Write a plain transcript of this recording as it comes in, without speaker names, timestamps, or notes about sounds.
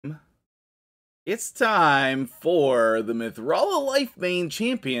It's time for the Mithrala Lifebane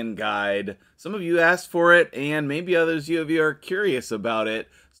Champion Guide. Some of you asked for it, and maybe others of you are curious about it.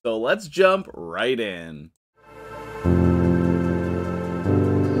 So let's jump right in.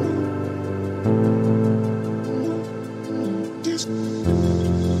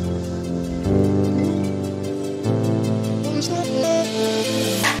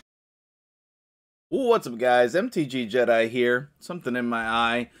 What's up, guys? MtgJedi here. Something in my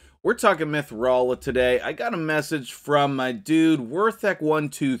eye. We're talking Mithrala today. I got a message from my dude,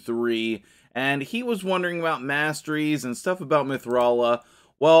 Worthek123, and he was wondering about masteries and stuff about Mithrala.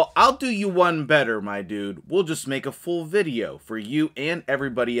 Well, I'll do you one better, my dude. We'll just make a full video for you and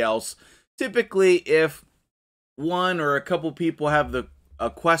everybody else. Typically, if one or a couple people have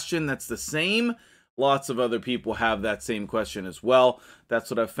a question that's the same, lots of other people have that same question as well. That's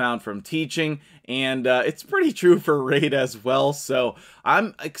what I've found from teaching, and it's pretty true for raid as well. So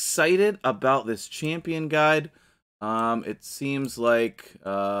I'm excited about this champion guide. It seems like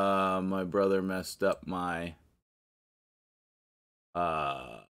my brother messed up my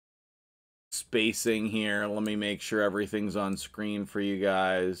spacing here. Let me make sure everything's on screen for you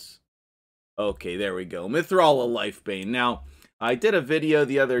guys. Okay, there we go. Mithrala Lifebane. Now, I did a video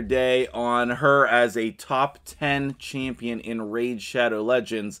the other day on her as a top 10 champion in Raid Shadow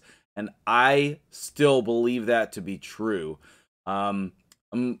Legends, and I still believe that to be true. I'm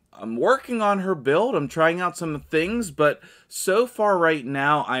working on her build. I'm trying out some things, but so far right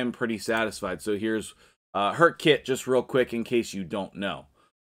now, I am pretty satisfied. So here's her kit, just real quick in case you don't know.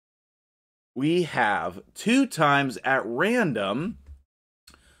 We have 2 times at random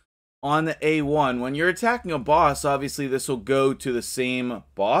on the A1. When you're attacking a boss, obviously this will go to the same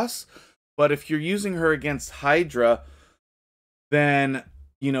boss. But if you're using her against Hydra, then,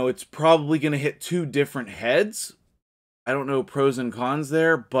 you know, it's probably going to hit 2 different heads. I don't know pros and cons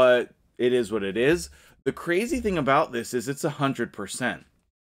there, but it is what it is. The crazy thing about this is it's 100%.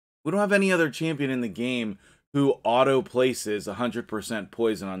 We don't have any other champion in the game who auto places 100%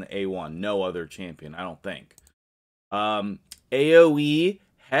 poison on the A1. No other champion, I don't think. AoE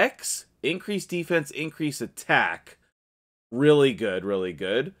Hex, increase defense, increase attack. Really good, really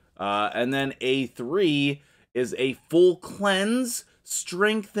good. And then A3 is a full cleanse,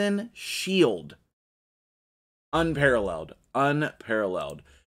 strengthen, shield. Unparalleled, unparalleled.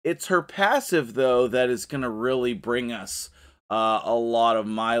 It's her passive, though, that is going to really bring us a lot of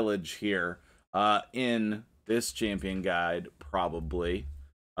mileage here in this champion guide, probably.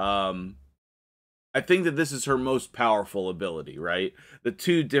 I think that this is her most powerful ability, right? The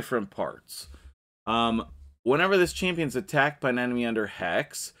 2 different parts. Whenever this champion's attacked by an enemy under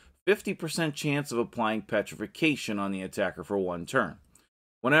Hex, 50% chance of applying petrification on the attacker for 1 turn.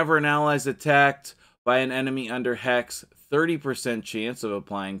 Whenever an ally is attacked by an enemy under Hex, 30% chance of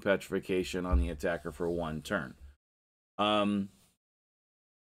applying petrification on the attacker for 1 turn.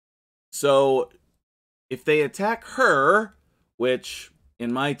 So, if they attack her, which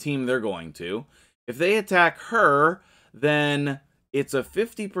in my team they're going to, if they attack her, then it's a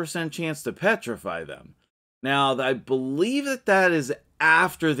 50% chance to petrify them. Now, I believe that that is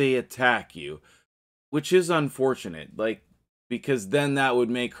after they attack you, which is unfortunate, like, because then that would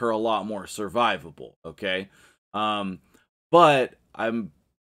make her a lot more survivable, okay? But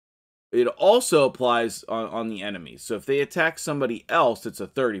it also applies on the enemy. So if they attack somebody else, it's a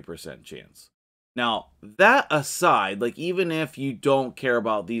 30% chance. Now, that aside, like, even if you don't care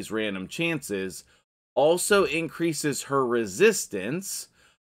about these random chances, also increases her resistance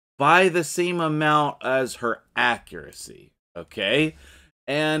by the same amount as her accuracy, okay?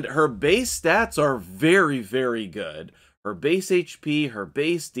 And her base stats are very, very good. Her base HP, her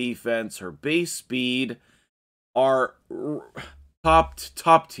base defense, her base speed are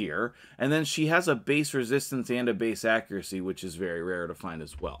top tier. And then she has a base resistance and a base accuracy, which is very rare to find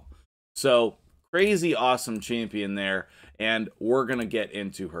as well. So, crazy awesome champion there, and we're going to get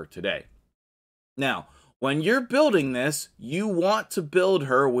into her today. Now, when you're building this, you want to build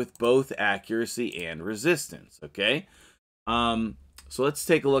her with both accuracy and resistance, okay? So let's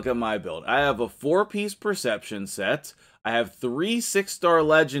take a look at my build. I have a 4-piece perception set. I have 3 6-star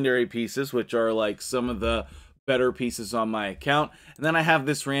legendary pieces, which are like some of the better pieces on my account. And then I have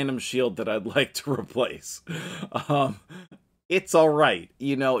this random shield that I'd like to replace. It's all right.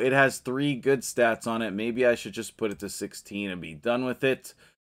 You know, it has 3 good stats on it. Maybe I should just put it to 16 and be done with it.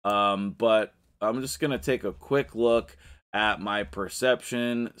 But I'm just going to take a quick look at my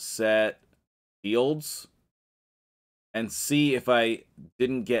perception set fields and see if I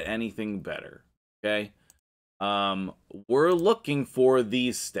didn't get anything better. Okay. We're looking for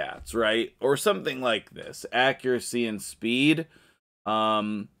these stats, right? Or something like this. Accuracy and speed.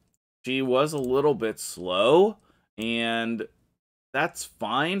 she was a little bit slow, and that's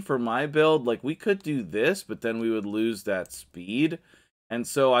fine for my build. Like, we could do this, but then we would lose that speed. And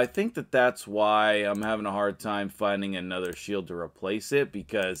so I think that that's why I'm having a hard time finding another shield to replace it,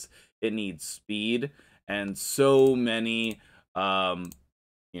 because it needs speed, and so many,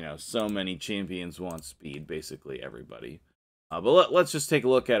 so many champions want speed, basically everybody. But let's just take a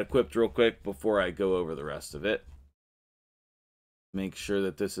look at equipped real quick before I go over the rest of it. Make sure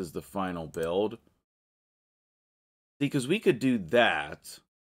that this is the final build. See, because we could do that,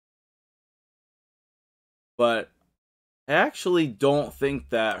 but I actually don't think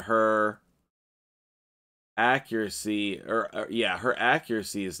that her accuracy, her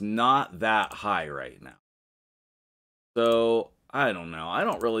accuracy is not that high right now. So, I don't know. I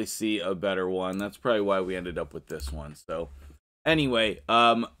don't really see a better one. That's probably why we ended up with this one. So, anyway,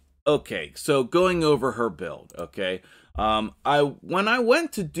 okay. So, going over her build, okay? When I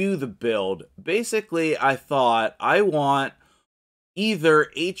went to do the build, basically I thought I want either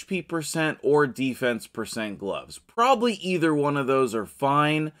HP percent or defense percent gloves. Probably either one of those are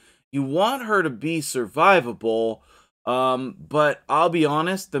fine. You want her to be survivable, but I'll be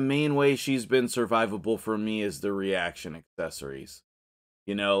honest, the main way she's been survivable for me is the reaction accessories.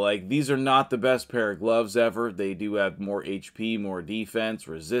 You know, like, these are not the best pair of gloves ever. They do have more HP, more defense,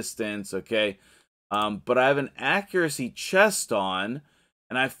 resistance, okay? But I have an accuracy chest on,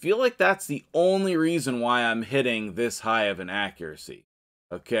 and I feel like that's the only reason why I'm hitting this high of an accuracy,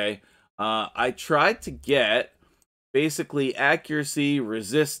 okay? I tried to get basically accuracy,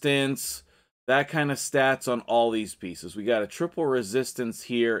 resistance, that kind of stats on all these pieces. We got a triple resistance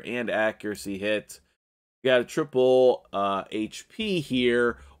here and accuracy hit. We got a triple HP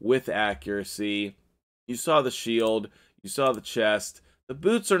here with accuracy. You saw the shield. You saw the chest. The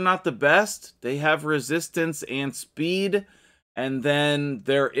boots are not the best. They have resistance and speed, and then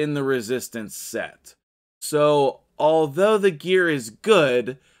they're in the resistance set. So, although the gear is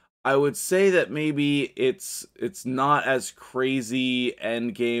good, I would say that maybe it's not as crazy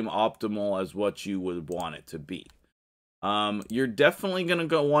endgame optimal as what you would want it to be. You're definitely going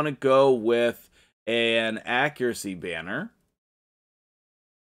to want to go with an accuracy banner.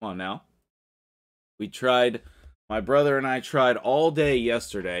 Come on now. My brother and I tried all day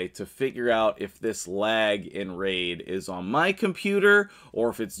yesterday to figure out if this lag in Raid is on my computer or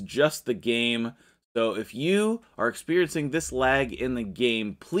if it's just the game. So if you are experiencing this lag in the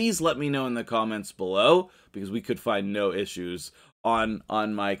game, please let me know in the comments below, because we could find no issues on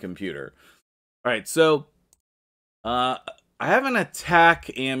my computer. All right, so I have an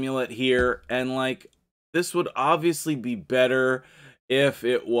attack amulet here, and like, this would obviously be better if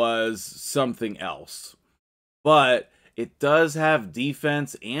it was something else. But it does have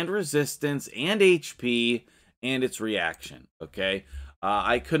defense and resistance and HP and its reaction, okay?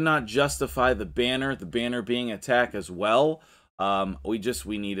 I could not justify the banner being attack as well.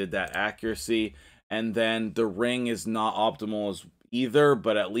 We needed that accuracy. And then the ring is not optimal as either,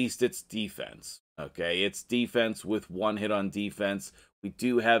 but at least it's defense, okay? It's defense with one hit on defense. We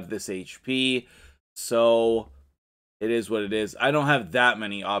do have this HP, so it is what it is. I don't have that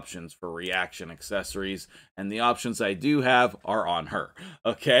many options for reaction accessories, and the options I do have are on her,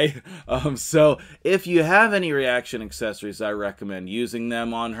 okay? So if you have any reaction accessories, I recommend using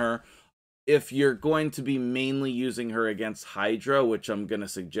them on her. If you're going to be mainly using her against Hydra, which I'm going to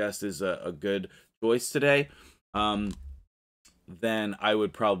suggest is a good choice today, then I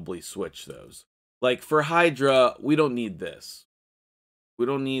would probably switch those. Like, for Hydra, we don't need this. We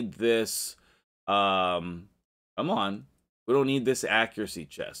don't need this, come on. We don't need this accuracy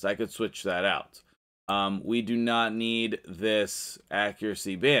chest. I could switch that out. We do not need this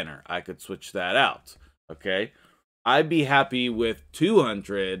accuracy banner. I could switch that out. Okay? I'd be happy with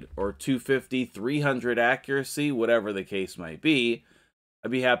 200 or 250, 300 accuracy, whatever the case might be.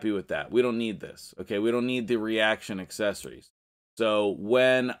 I'd be happy with that. We don't need this. Okay? We don't need the reaction accessories. So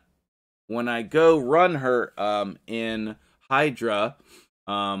when I go run her in Hydra,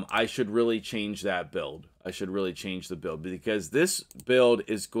 I should really change that build. I should really change the build, because this build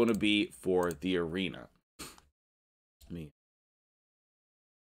is going to be for the arena.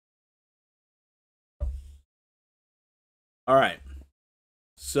 All right.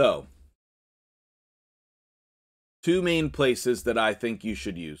 So, two main places that I think you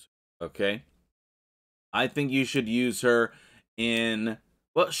should use, okay? I think you should use her in...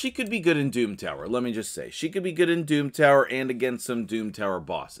 Well, she could be good in Doom Tower. Let me just say. She could be good in Doom Tower and against some Doom Tower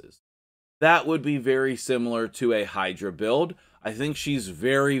bosses. That would be very similar to a Hydra build. I think she's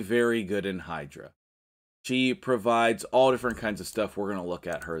very, very good in Hydra. She provides all different kinds of stuff. We're going to look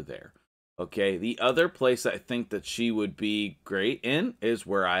at her there. Okay, the other place I think that she would be great in is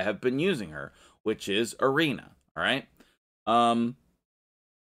where I have been using her, which is Arena. All right. Um,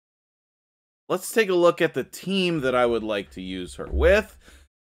 let's take a look at the team that I would like to use her with.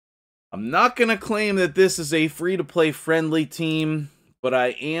 I'm not going to claim that this is a free-to-play friendly team, but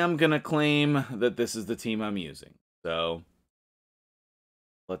I am going to claim that this is the team I'm using. So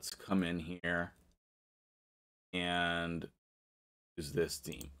let's come in here and use this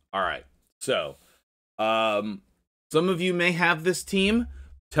team. All right. So some of you may have this team.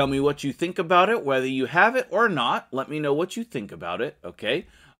 Tell me what you think about it, whether you have it or not. Let me know what you think about it, okay?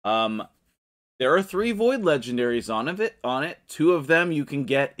 There are 3 Void Legendaries on it. 2 of them you can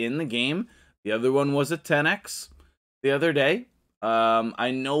get in the game. The other one was a 10x the other day.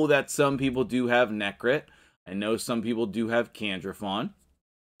 I know that some people do have Necrit. I know some people do have Candrafon.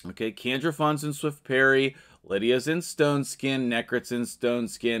 Okay, Candrafon's in Swift Parry. Lydia's in Stone Skin. Necrit's in Stone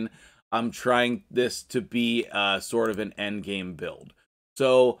Skin. I'm trying this to be sort of an endgame build.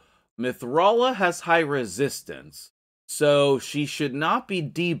 So Mithrala has high resistance, so she should not be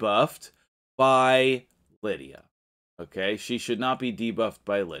debuffed by Lydia. Okay, she should not be debuffed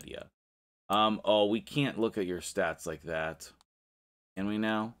by Lydia. Oh, we can't look at your stats like that. Can we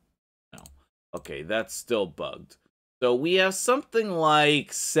now? No. Okay, that's still bugged. So we have something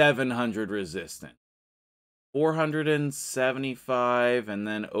like 700 resistance. 475, and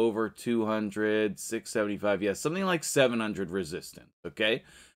then over 200, 675. Yeah, something like 700 resistance, okay?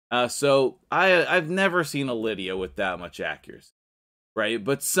 So I've never seen a Lydia with that much accuracy, right?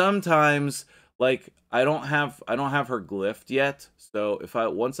 But sometimes, like, I don't have her glyphed yet. So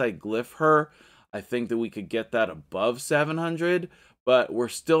once I glyph her, I think that we could get that above 700, but we're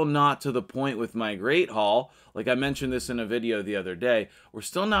still not to the point with my Great Hall. Like I mentioned this in a video the other day, we're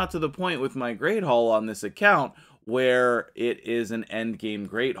still not to the point with my Great Hall on this account where it is an end game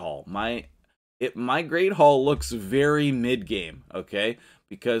Great Hall. My Great Hall looks very mid game, okay?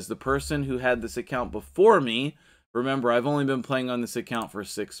 Because the person who had this account before me, remember, I've only been playing on this account for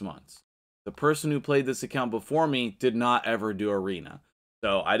 6 months. The person who played this account before me did not ever do Arena.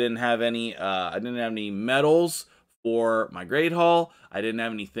 So I didn't have any medals for my Great Hall. I didn't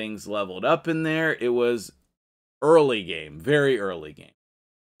have any things leveled up in there. It was early game, very early game.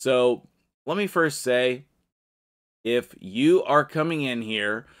 So let me first say, if you are coming in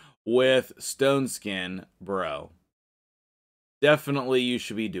here with Stone Skin, bro, definitely you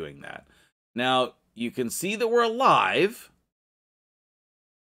should be doing that. Now, you can see that we're alive.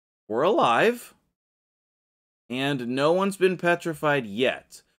 We're alive. And no one's been petrified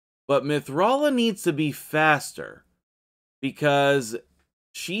yet. But Mithrala needs to be faster, because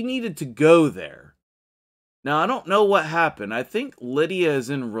she needed to go there. Now, I don't know what happened. I think Lydia is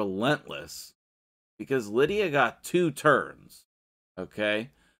in Relentless, because Lydia got 2 turns. Okay?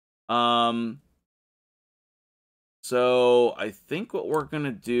 So I think what we're going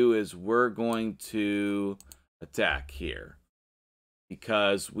to do is we're going to attack here,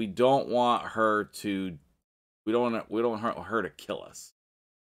 because we don't want her to want her to kill us.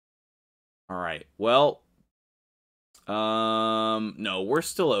 All right. Well, no, we're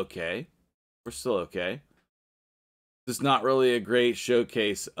still okay. We're still okay. This is not really a great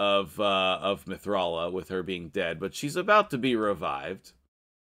showcase of Mithrala with her being dead, but she's about to be revived.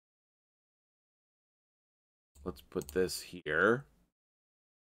 Let's put this here.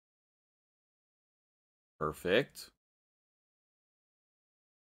 Perfect.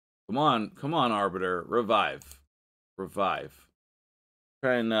 Come on, Arbiter. Revive. Revive.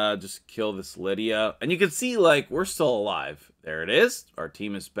 Try and just kill this Lydia. And you can see, like, we're still alive. There it is. Our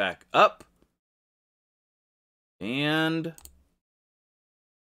team is back up. And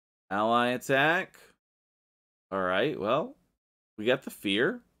ally attack. All right, well, we got the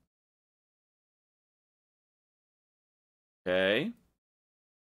fear. Okay.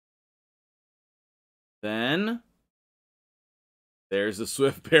 Then there's the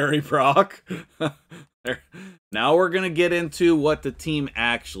Swift Parry proc. Now we're going to get into what the team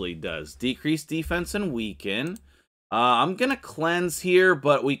actually does. Decrease defense and weaken. I'm going to cleanse here,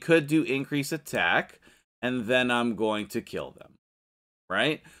 but we could do increase attack. And then I'm going to kill them.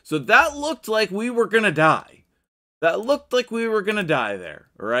 Right? So that looked like we were going to die. That looked like we were going to die there.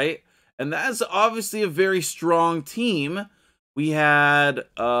 Right? And that's obviously a very strong team. We had,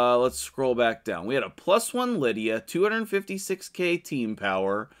 let's scroll back down. We had a +1 Lydia, 256k team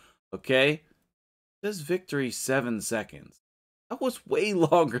power. Okay? This victory 7 seconds. That was way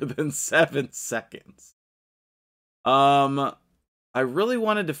longer than 7 seconds. I really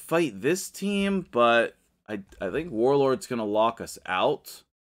wanted to fight this team, but I think Warlord's going to lock us out.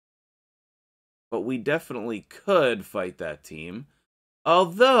 But we definitely could fight that team.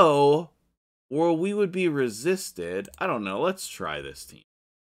 Although, or we would be resisted. I don't know. Let's try this team.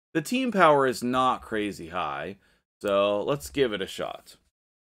 The team power is not crazy high, so let's give it a shot.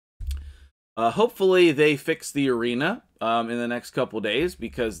 Hopefully they fix the arena in the next couple days,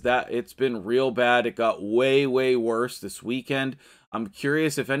 because it's been real bad. It got way worse this weekend. I'm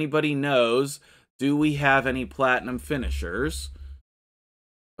curious if anybody knows, do we have any platinum finishers?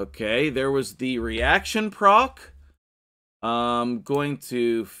 Okay, there was the reaction proc. Going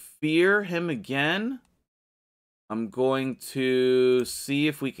to fear him again. I'm going to see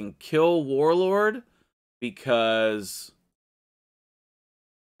if we can kill Warlord, because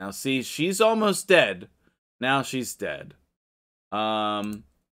now see, she's almost dead. Now she's dead. And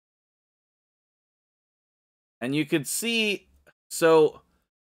you could see, so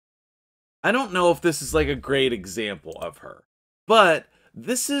I don't know if this is like a great example of her, but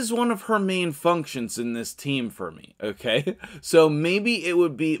this is one of her main functions in this team for me, okay? So maybe it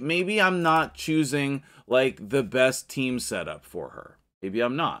would be, maybe I'm not choosing like the best team setup for her. Maybe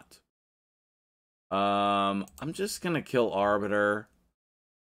I'm not. I'm just gonna kill Arbiter.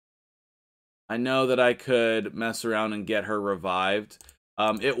 I know that I could mess around and get her revived.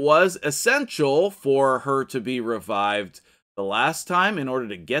 It was essential for her to be revived the last time in order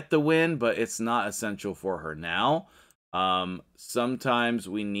to get the win, but it's not essential for her now. Sometimes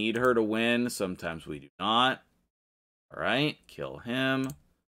we need her to win, sometimes we do not. All right, kill him.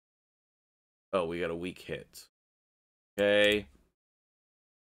 Oh, we got a weak hit. Okay.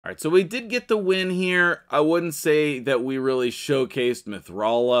 All right, so we did get the win here. I wouldn't say that we really showcased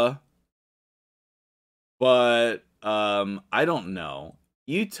Mithrala, but I don't know.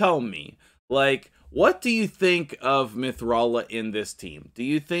 You tell me. Like, what do you think of Mithrala in this team? Do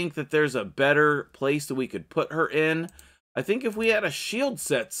you think that there's a better place that we could put her in? I think if we had a shield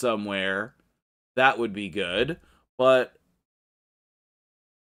set somewhere, that would be good. But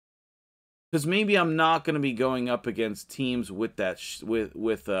because maybe I'm not going to be going up against teams with that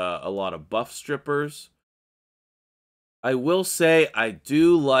with a lot of buff strippers. I will say I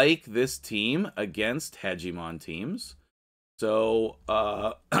do like this team against Hegemon teams. So,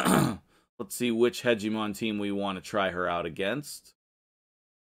 let's see which Hegemon team we want to try her out against.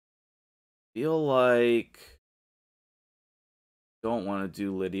 Feel like don't want to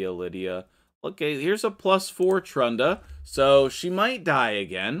do Lydia. Okay, here's a +4 Trunda, so she might die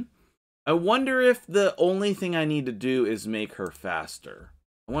again. I wonder if the only thing I need to do is make her faster.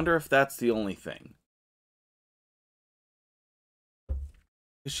 I wonder if that's the only thing.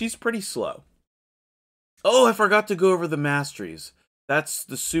 She's pretty slow. Oh, I forgot to go over the masteries. That's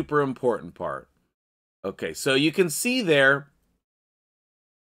the super important part. Okay, so you can see there,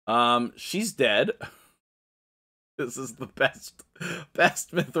 she's dead. This is the best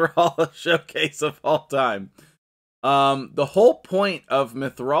Mithrala showcase of all time. The whole point of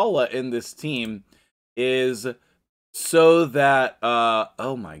Mithrala in this team is so that,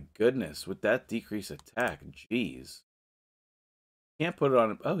 oh my goodness, with that decrease attack, jeez. Can't put it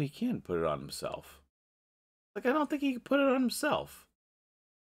on him. Oh, he can put it on himself. Like, I don't think he can put it on himself.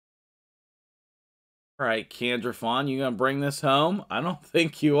 All right, Candrafon, you gonna bring this home? I don't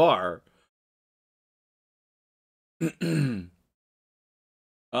think you are.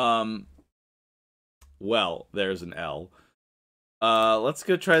 Well, there's an L. Let's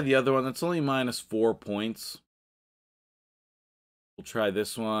go try the other one. That's only -4 points. We'll try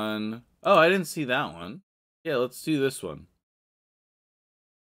this one. Oh, I didn't see that one. Yeah, let's do this one.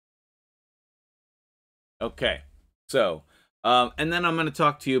 Okay, so, and then I'm going to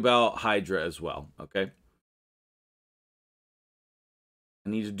talk to you about Hydra as well, okay? I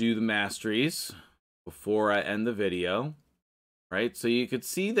need to do the masteries before I end the video, right? So you could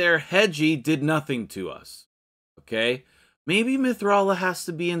see there, Hedgie did nothing to us, okay? Maybe Mithrala has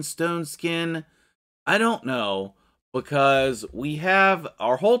to be in Stone Skin. I don't know, because we have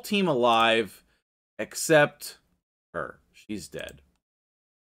our whole team alive except her. She's dead.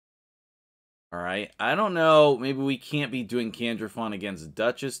 All right. I don't know. Maybe we can't be doing Candrafon against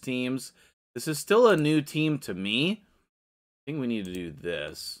Duchess teams. This is still a new team to me. I think we need to do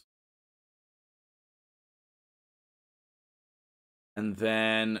this. And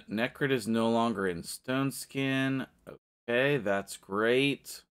then Necrit is no longer in Stone Skin. Okay, that's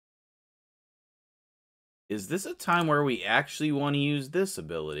great. Is this a time where we actually want to use this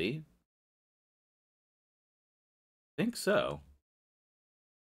ability? I think so.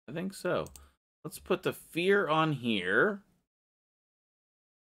 I think so. Let's put the fear on here.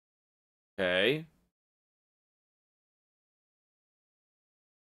 Okay.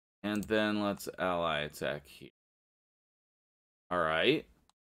 And then let's ally attack here. All right.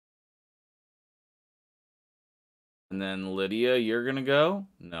 And then Lydia, you're going to go?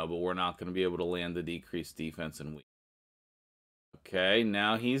 No, but we're not going to be able to land the decreased defense and weak. Okay,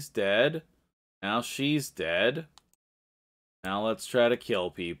 now he's dead. Now she's dead. Now let's try to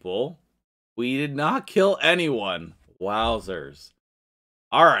kill people. We did not kill anyone. Wowzers.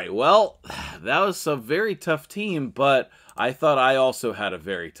 Alright, well, that was a very tough team, but I thought I also had a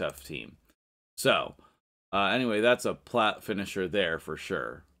very tough team. So, anyway, that's a plat finisher there for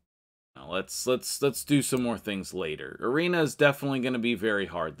sure. Now let's do some more things later. Arena is definitely going to be very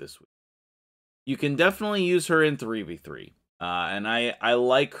hard this week. You can definitely use her in 3v3. And I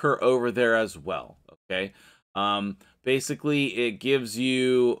like her over there as well, okay? Basically, it gives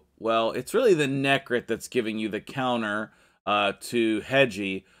you, well, it's really the Necrit that's giving you the counter to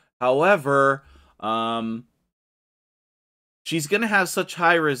Hedgie. However, she's going to have such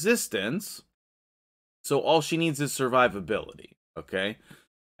high resistance, so all she needs is survivability, okay?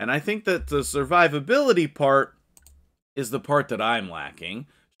 And I think that the survivability part is the part that I'm lacking.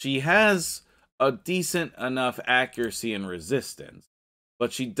 She has a decent enough accuracy and resistance,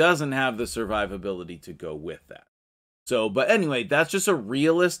 but she doesn't have the survivability to go with that. So, but anyway, that's just a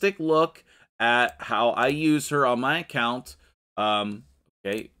realistic look at how I use her on my account.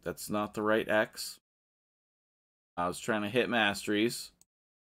 Okay, that's not the right X. I was trying to hit masteries.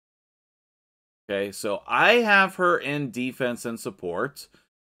 Okay, so I have her in defense and support.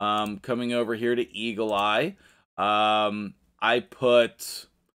 Coming over here to Eagle Eye. I put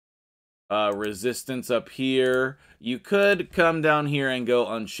resistance up here. You could come down here and go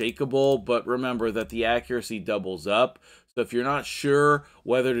unshakable, but remember that the accuracy doubles up. So if you're not sure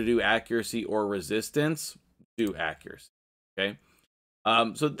whether to do accuracy or resistance, do accuracy. Okay.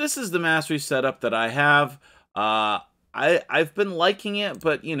 So this is the mastery setup that I have. I've been liking it,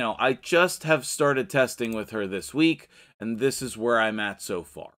 but you know, I just have started testing with her this week, and this is where I'm at so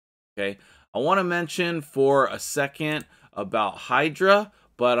far. Okay. I want to mention for a second about Hydra,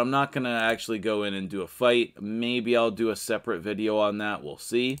 but I'm not going to actually go in and do a fight. Maybe I'll do a separate video on that. We'll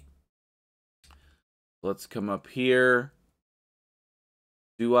see. Let's come up here.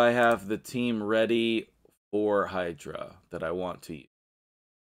 Do I have the team ready for Hydra that I want to use?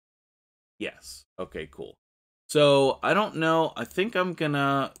 Yes. Okay, cool. So, I don't know. I think I'm going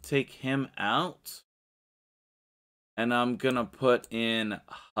to take him out. And I'm going to put in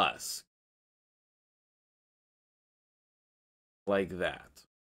Husk. Like that.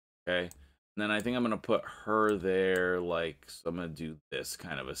 Okay. And then I think I'm going to put her there, like, so I'm going to do this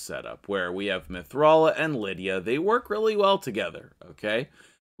kind of a setup where we have Mithrala and Lydia. They work really well together, okay?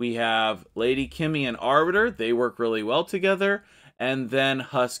 We have Lady Kimmy and Arbiter. They work really well together. And then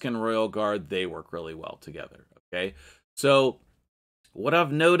Husk and Royal Guard, they work really well together, okay? So what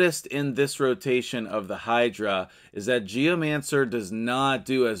I've noticed in this rotation of the Hydra is that Geomancer does not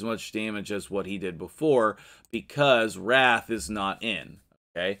do as much damage as what he did before because Wrath is not in,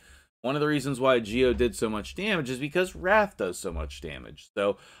 okay? One of the reasons why YuGiOh did so much damage is because Wrath does so much damage.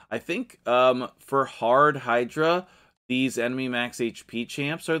 So I think for hard Hydra, these enemy max HP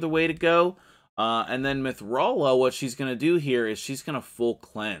champs are the way to go. And then Mithrala, what she's going to do here is she's going to full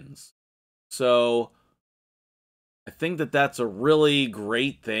cleanse. So I think that that's a really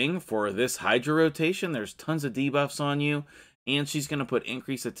great thing for this Hydra rotation. There's tons of debuffs on you. And she's going to put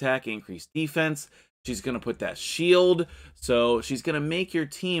increased attack, increased defense. She's going to put that shield. So she's going to make your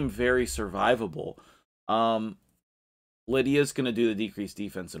team very survivable. Lydia's going to do the decreased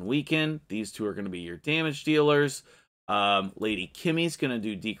defense and weaken. These two are going to be your damage dealers. Lady Kimmy's going to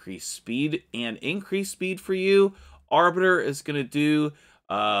do decreased speed and increased speed for you. Arbiter is going to do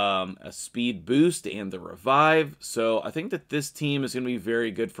a speed boost and the revive. So I think that this team is going to be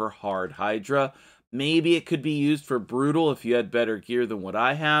very good for hard Hydra. Maybe it could be used for brutal if you had better gear than what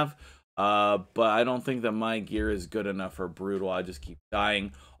I have. But I don't think that my gear is good enough for brutal. I just keep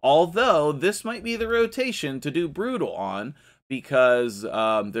dying. Although this might be the rotation to do brutal on because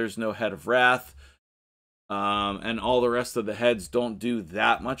there's no Head of Wrath. And all the rest of the heads don't do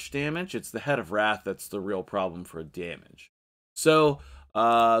that much damage. It's the Head of Wrath that's the real problem for damage. So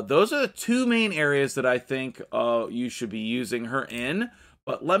those are the two main areas that I think you should be using her in.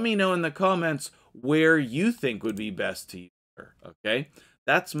 But let me know in the comments where you think would be best to use her, okay?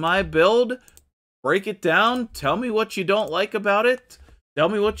 That's my build. Break it down. Tell me what you don't like about it. Tell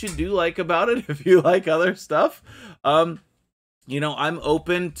me what you do like about it if you like other stuff. You know, I'm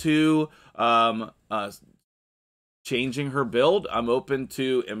open to changing her build. I'm open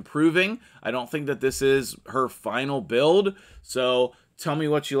to improving. I don't think that this is her final build. So tell me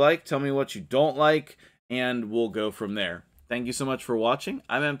what you like. Tell me what you don't like. And we'll go from there. Thank you so much for watching.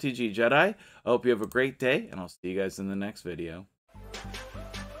 I'm MtgJedi. I hope you have a great day. And I'll see you guys in the next video.